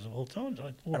greatest buzz of all times.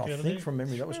 I think from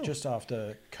memory that was just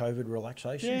after COVID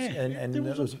relaxations, and it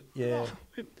was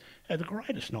the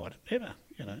greatest night ever.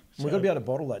 So we've got to be able to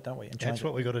bottle that, don't we? And that's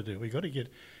what we've got to do. We've got to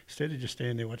get, instead of just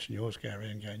standing there watching yours go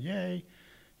around going, yay,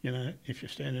 if you're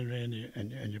standing around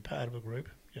and you're part of a group,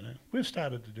 we've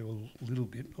started to do a little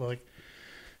bit, like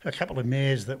a couple of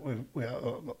mares that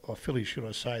or fillies, should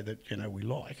I say, that, we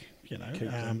like,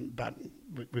 but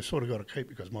we've sort of got to keep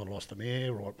because might have lost a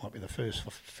mare or it might be the first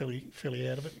filly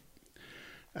out of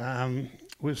it.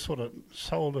 We've sort of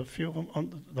sold a few of them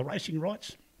on the racing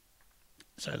rights,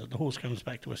 so that the horse comes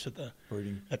back to us at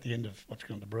the end of what's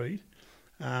going to breed.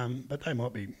 But they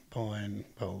might be buying,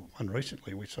 one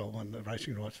recently we sold one, the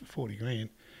racing rights for 40 grand.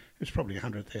 It's probably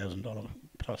 $100,000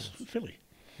 plus filly.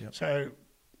 Yep. So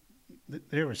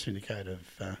they're a syndicate of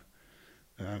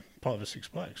 5 or 6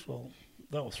 blokes. Well,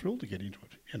 they were thrilled to get into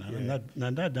it,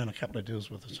 and they'd done a couple of deals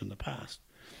with us in the past.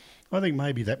 I think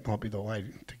maybe that might be the way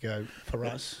to go for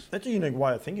us. That's a unique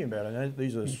way of thinking about it. And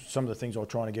these are some of the things I'm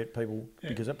trying to get people,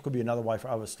 because that could be another way for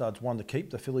other studs, one, to keep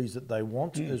the fillies that they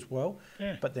want as well,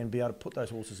 but then be able to put those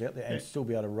horses out there and still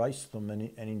be able to race them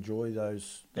and enjoy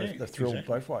the thrill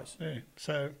both ways. Yeah.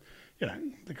 So,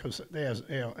 because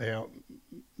our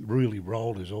really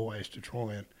role is always to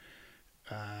try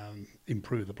and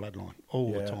improve the bloodline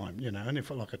all the time, and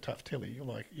if like a Tough Tilly, you're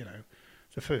like,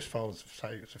 the first foal is,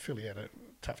 say, it's a filly out of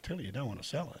Tough Tilly, you don't want to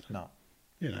sell it. No.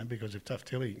 Because if Tough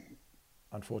Tilly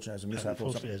unfortunately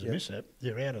has a mishap,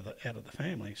 they're out of the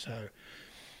family. So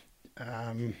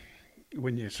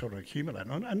when you sort of accumulate,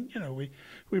 and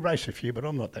we race a few, but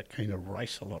I'm not that keen to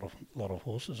race a lot of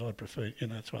horses. I prefer,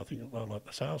 that's why I think I like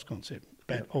the sales concept,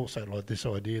 but also like this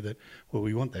idea that, well,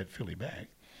 we want that filly back,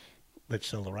 let's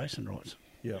sell the racing rights.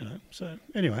 Yeah. So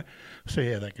anyway,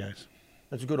 see how that goes.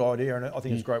 That's a good idea, and I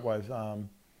think it's a great way of, I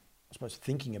suppose,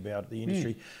 thinking about the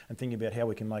industry and thinking about how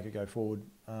we can make it go forward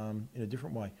in a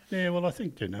different way. Yeah, well, I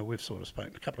think, we've sort of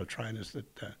spoken to a couple of trainers that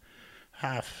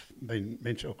half been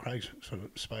mentioned, or Craig's sort of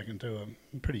spoken to, are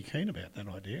pretty keen about that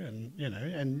idea, and,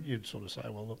 and you'd sort of say,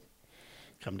 well, look,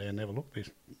 come down and have a look,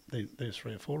 there's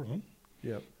 3 or 4 of them.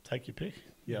 Yep. Take your pick.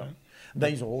 Yeah.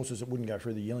 These are horses that wouldn't go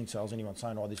through the yearling sales. Anyone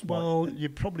saying, this well, you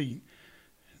probably,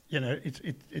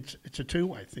 it's a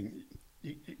two-way thing.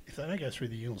 If they don't go through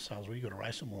the yearling sales, you've got to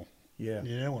race them all. Yeah.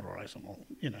 You don't want to race them all,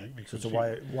 because it's a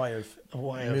way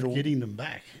of getting them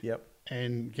back. Yep.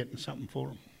 And getting something for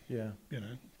them. Yeah.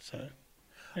 So.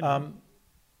 Anyway.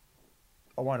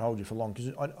 I won't hold you for long,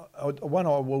 because one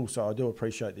I will say, I do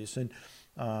appreciate this, and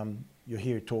you're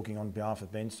here talking on behalf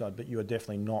of Benstud, but you are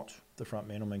definitely not the front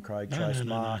man. I mean, Craig, Chase,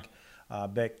 Mark,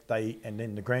 Beck, and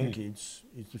then the grandkids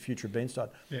is the future of Benstud.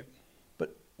 Yep.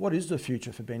 But what is the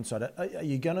future for Benstud? Are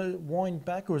you going to wind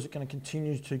back, or is it going to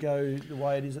continue to go the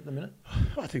way it is at the minute?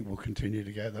 I think we'll continue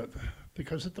to go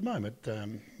because at the moment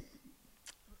the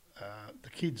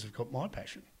kids have got my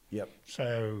passion. Yep.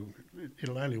 So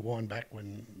it'll only wind back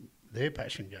when their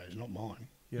passion goes, not mine.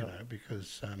 Yep.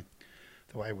 Because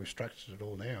the way we've structured it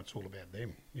all now, it's all about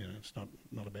them. It's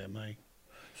not about me.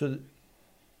 So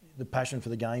the passion for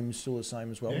the game is still the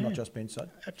same as well, not just Benstud.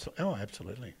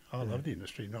 Absolutely. I love the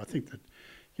industry, and I think that,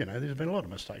 you know, there's been a lot of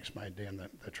mistakes made down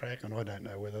the track, and I don't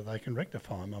know whether they can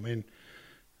rectify them. I mean,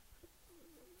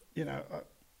 you know,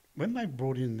 when they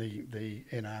brought in the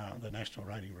NR, the National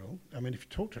Rating Rule, I mean, if you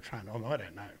talk to trainers, I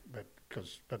don't know, but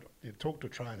you talk to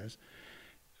trainers,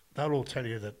 they'll all tell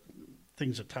you that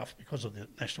things are tough because of the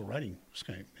National Rating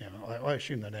Scheme. You know, I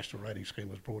assume the National Rating Scheme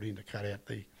was brought in to cut out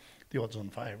the odds-on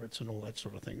favourites and all that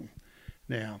sort of thing.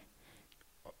 Now,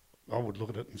 I would look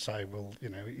at it and say, well, you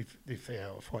know, if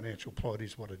our financial plight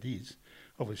is what it is,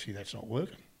 obviously that's not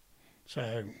working.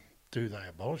 So do they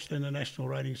abolish then the national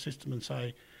rating system and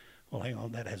say, well, hang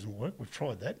on, that hasn't worked. We've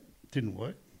tried that. Didn't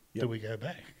work. Yep. Do we go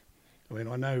back? I mean,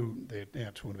 I know they're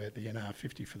now talking about the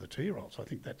NR50 for the 2-year-olds. I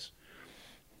think that's,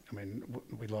 I mean,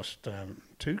 we lost 2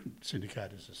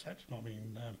 syndicators as such. I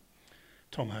mean,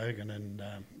 Tom Hogan and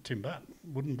Tim Butt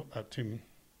Tim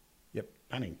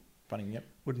Bunning. Bunning,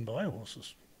 wouldn't buy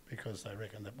horses because they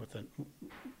reckon that with the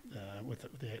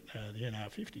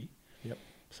NR50. Yep.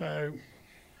 So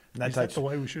is that the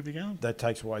way we should be going? That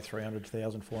takes away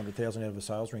 300,000, 400,000 out of a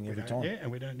sales ring every time. Yeah, and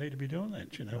we don't need to be doing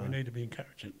that. You know, we need to be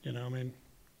encouraging. You know, I mean,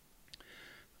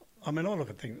 I look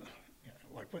at things, you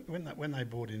know, like when they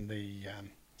brought in the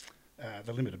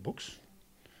limited books,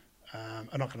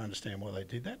 and I can understand why they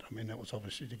did that. I mean, that was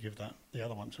obviously to give the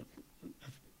other ones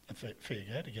a fair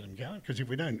go to get them going. Because if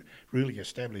we don't really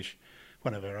establish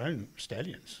one of our own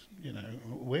stallions, you know,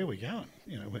 where are we going?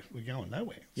 You know, we're going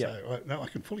nowhere. Yep. So I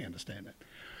can fully understand that.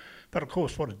 But of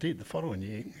course, what it did the following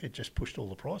year, it just pushed all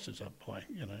the prices up by,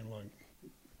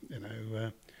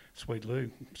 Sweet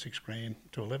Lou, $6,000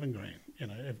 to $11,000. You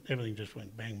know, everything just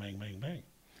went bang, bang, bang, bang.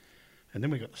 And then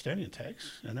we got the stallion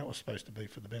tax, and that was supposed to be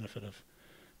for the benefit of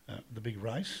the big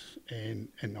race, and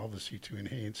obviously to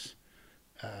enhance,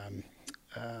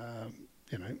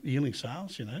 yearling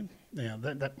sales. You know, now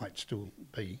that might still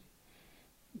be,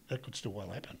 that could still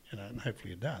well happen. You know, and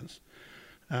hopefully it does.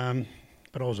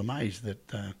 But I was amazed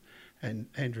that, and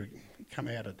Andrew come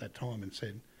out at that time and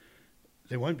said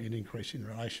there won't be an increase in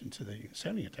relation to the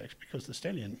stallion tax because the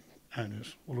stallion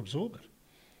owners will absorb it.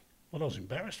 Well, I was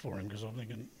embarrassed for him because I'm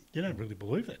thinking, you don't really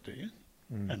believe that, do you?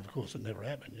 Mm. And of course, it never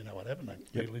happened. You know what happened?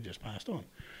 They really just passed on.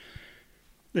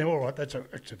 Now, all right, that's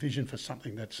a vision for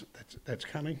something that's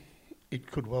coming.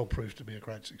 It could well prove to be a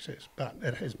great success, but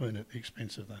it has been at the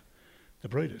expense of the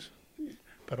breeders.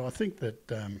 But I think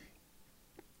that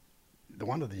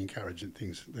one of the encouraging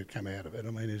things that come out of it,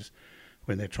 I mean, is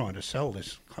when they're trying to sell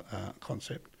this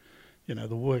concept, you know,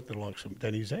 the work that likes of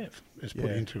Danny Zav has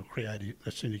put into creating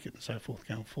a syndicate and so forth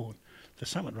going forward. The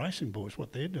Summit Racing boys,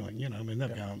 what they're doing, you know, I mean,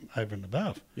 they've gone over and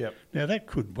above. Yep. Now, that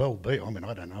could well be, I mean,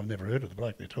 I don't know, I've never heard of the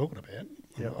bloke they're talking about.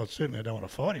 Yep. I certainly don't want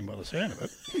to fight him by the sound of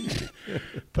it.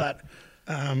 But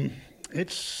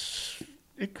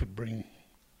it could bring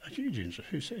a huge interest.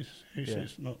 Who says? Who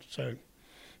says not? So,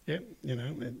 yeah, you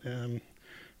know,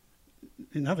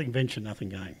 nothing venture, nothing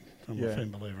gain. I'm a firm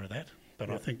believer of that. But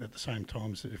I think at the same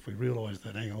time, that if we realise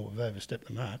that, hang on, we've overstepped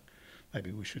the mark,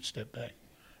 maybe we should step back.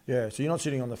 Yeah, so you're not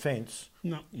sitting on the fence.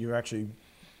 No. You're actually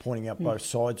pointing out both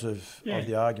sides of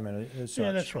the argument as such.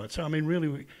 Yeah, that's right. So, I mean,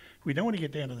 really, we don't want to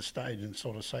get down to the stage and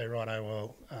sort of say, righto,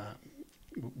 well,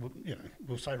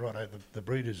 we'll say, righto, the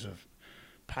breeders have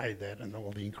paid that and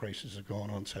all the increases have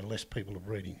gone on, so less people are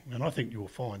breeding. And I think you'll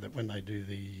find that when they do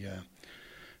the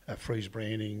freeze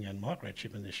branding and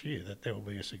microchipping this year, that there will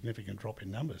be a significant drop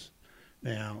in numbers.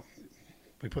 Now,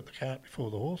 we put the cart before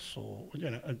the horse, or,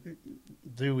 you know,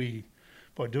 do we,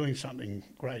 by doing something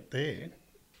great there,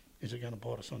 is it going to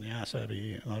bite us on the arse over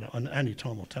here? Only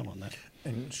time will tell on that.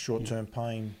 And short-term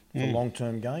pain for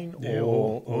long-term gain,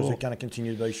 or is it going to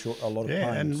continue to be a lot of pain?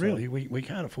 Yeah, and really, we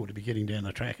can't afford to be getting down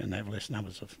the track and have less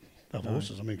numbers of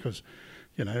horses. I mean, because,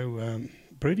 you know,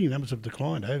 breeding numbers have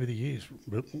declined over the years,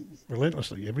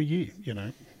 relentlessly, every year, you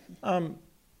know.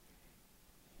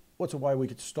 What's a way we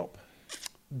could stop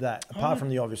that, apart from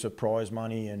the obvious of prize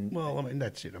money and... Well, I mean,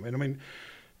 that's it. I mean,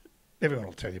 everyone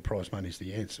will tell you prize money is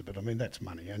the answer, but I mean, that's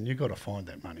money, and you've got to find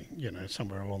that money. You know,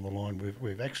 somewhere along the line,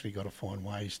 we've actually got to find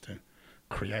ways to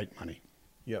create money.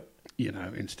 Yep. You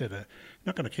know, instead of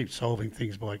not going to keep solving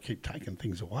things by keep taking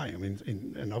things away. I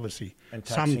mean, and obviously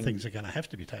some things are going to have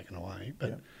to be taken away,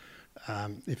 but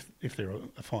if they're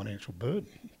a financial burden,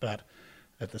 but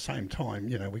at the same time,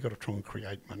 you know, we've got to try and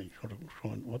create money. Got to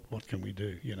try and what can we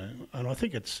do? You know, and I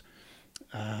think it's.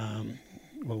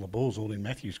 Well, the ball's all in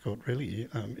Matthew's court, really.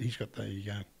 He's got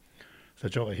the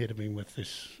job ahead of him with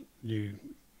this new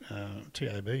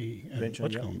TAB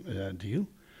deal.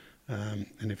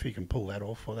 And if he can pull that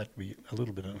off, well, that'd be a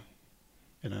little bit of,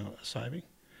 you know, a saving.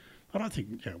 I don't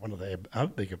think one of the other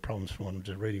bigger problems from what I'm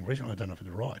just reading recently, I don't know if it's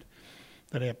right,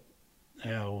 that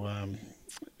our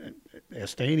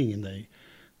standing in the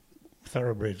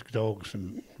thoroughbred dogs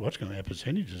and what's going to our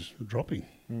percentages are dropping.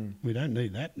 We don't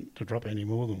need that to drop any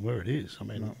more than where it is. I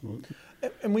mean,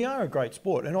 and we are a great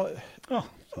sport. And it's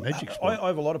a magic sport. I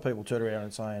have a lot of people turn around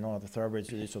and saying, "Oh, the thoroughbreds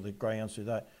do this or the greyhounds do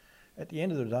that." At the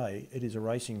end of the day, it is a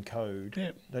racing code.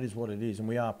 Yep. That is what it is, and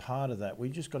we are part of that. We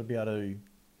just got to be able to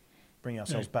bring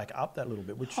ourselves back up that little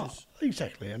bit, which is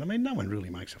exactly. And I mean, no one really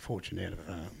makes a fortune out of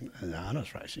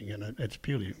harness racing, and it's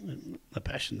purely the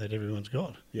passion that everyone's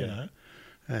got. Yeah. You know,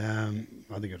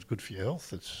 I think it's good for your health.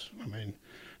 There's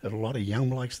a lot of young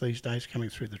blokes these days coming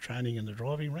through the training and the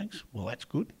driving ranks. Well, that's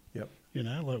good. Yep. You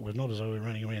know, like we're not as though we're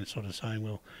running around sort of saying,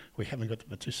 well, we haven't got the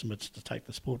participants to take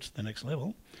the sport to the next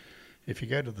level. If you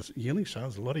go to the yearling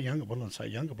sales, a lot of younger, well, I'd say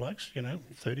younger blokes,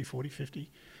 30, 40,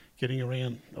 50, getting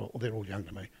around, they're all young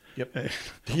to me. Yep.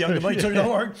 Young to me too, don't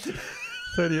worry.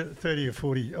 30 or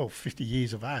 40 or 50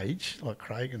 years of age, like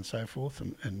Craig and so forth,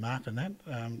 and Mark and that,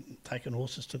 taking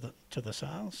horses to the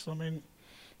sales. I mean,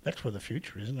 that's where the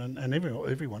future is, and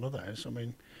every one of those. I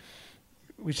mean,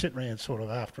 we sit around sort of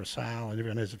after a sale, and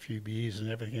everyone has a few beers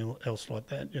and everything else like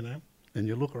that, and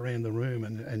you look around the room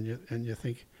and you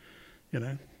think,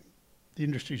 the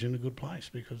industry's in a good place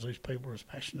because these people are as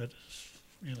passionate as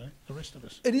the rest of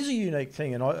us. It is a unique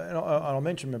thing, and I'll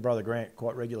mention my brother Grant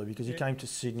quite regularly because he came to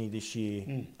Sydney this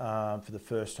year for the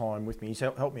first time with me. He's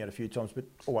helped me out a few times, but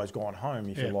always gone home,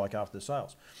 if you like, after the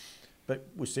sales. But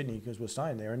with Sydney, because we're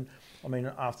staying there, and I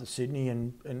mean, after Sydney,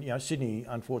 and Sydney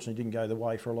unfortunately didn't go the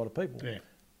way for a lot of people. Yeah.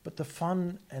 But the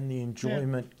fun and the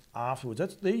enjoyment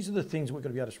afterwards, these are the things we've got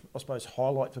to be able to, I suppose,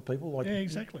 highlight for people. Like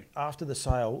exactly. After the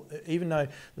sale, even though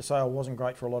the sale wasn't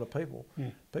great for a lot of people,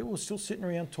 people were still sitting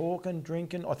around talking,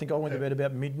 drinking. I think I went to bed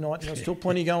about midnight. There's still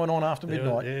plenty going on after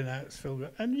midnight. Yeah, no, it's still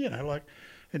good. And, like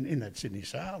in that Sydney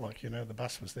sale, the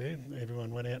bus was there. Everyone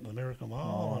went out in the Miracle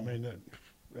Mile. I mean,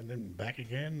 and then back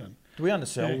again. And do we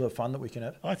undersell the fun that we can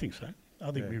have? I think so. I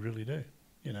think we really do.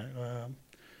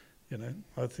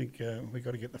 I think we've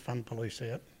got to get the fun police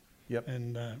out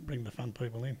and bring the fun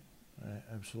people in.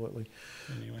 Absolutely.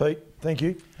 Anyway. Pete, thank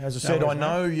you. As I said, I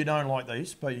know you don't like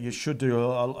these, but you should do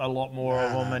a lot more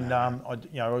of them.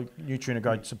 Nutrien are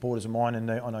great supporters of mine, and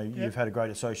I know you've had a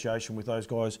great association with those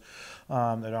guys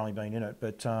that have only been in it.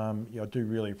 But I do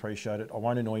really appreciate it. I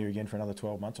won't annoy you again for another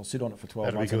 12 months. I'll sit on it for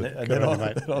 12 months and then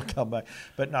I'll come back.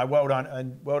 But no, well done,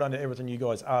 and well done to everything you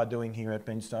guys are doing here at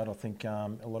Benstud. I think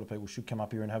a lot of people should come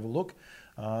up here and have a look.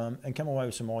 And come away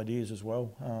with some ideas as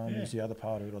well. Is the other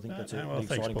part of it. I think that's the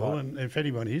exciting part. And if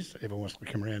anyone ever wants to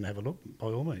come around and have a look, by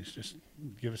all means, just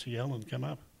give us a yell and come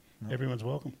up. No. Everyone's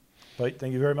welcome. Pete,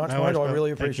 thank you very much, mate. I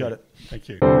really appreciate it. Thank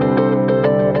you.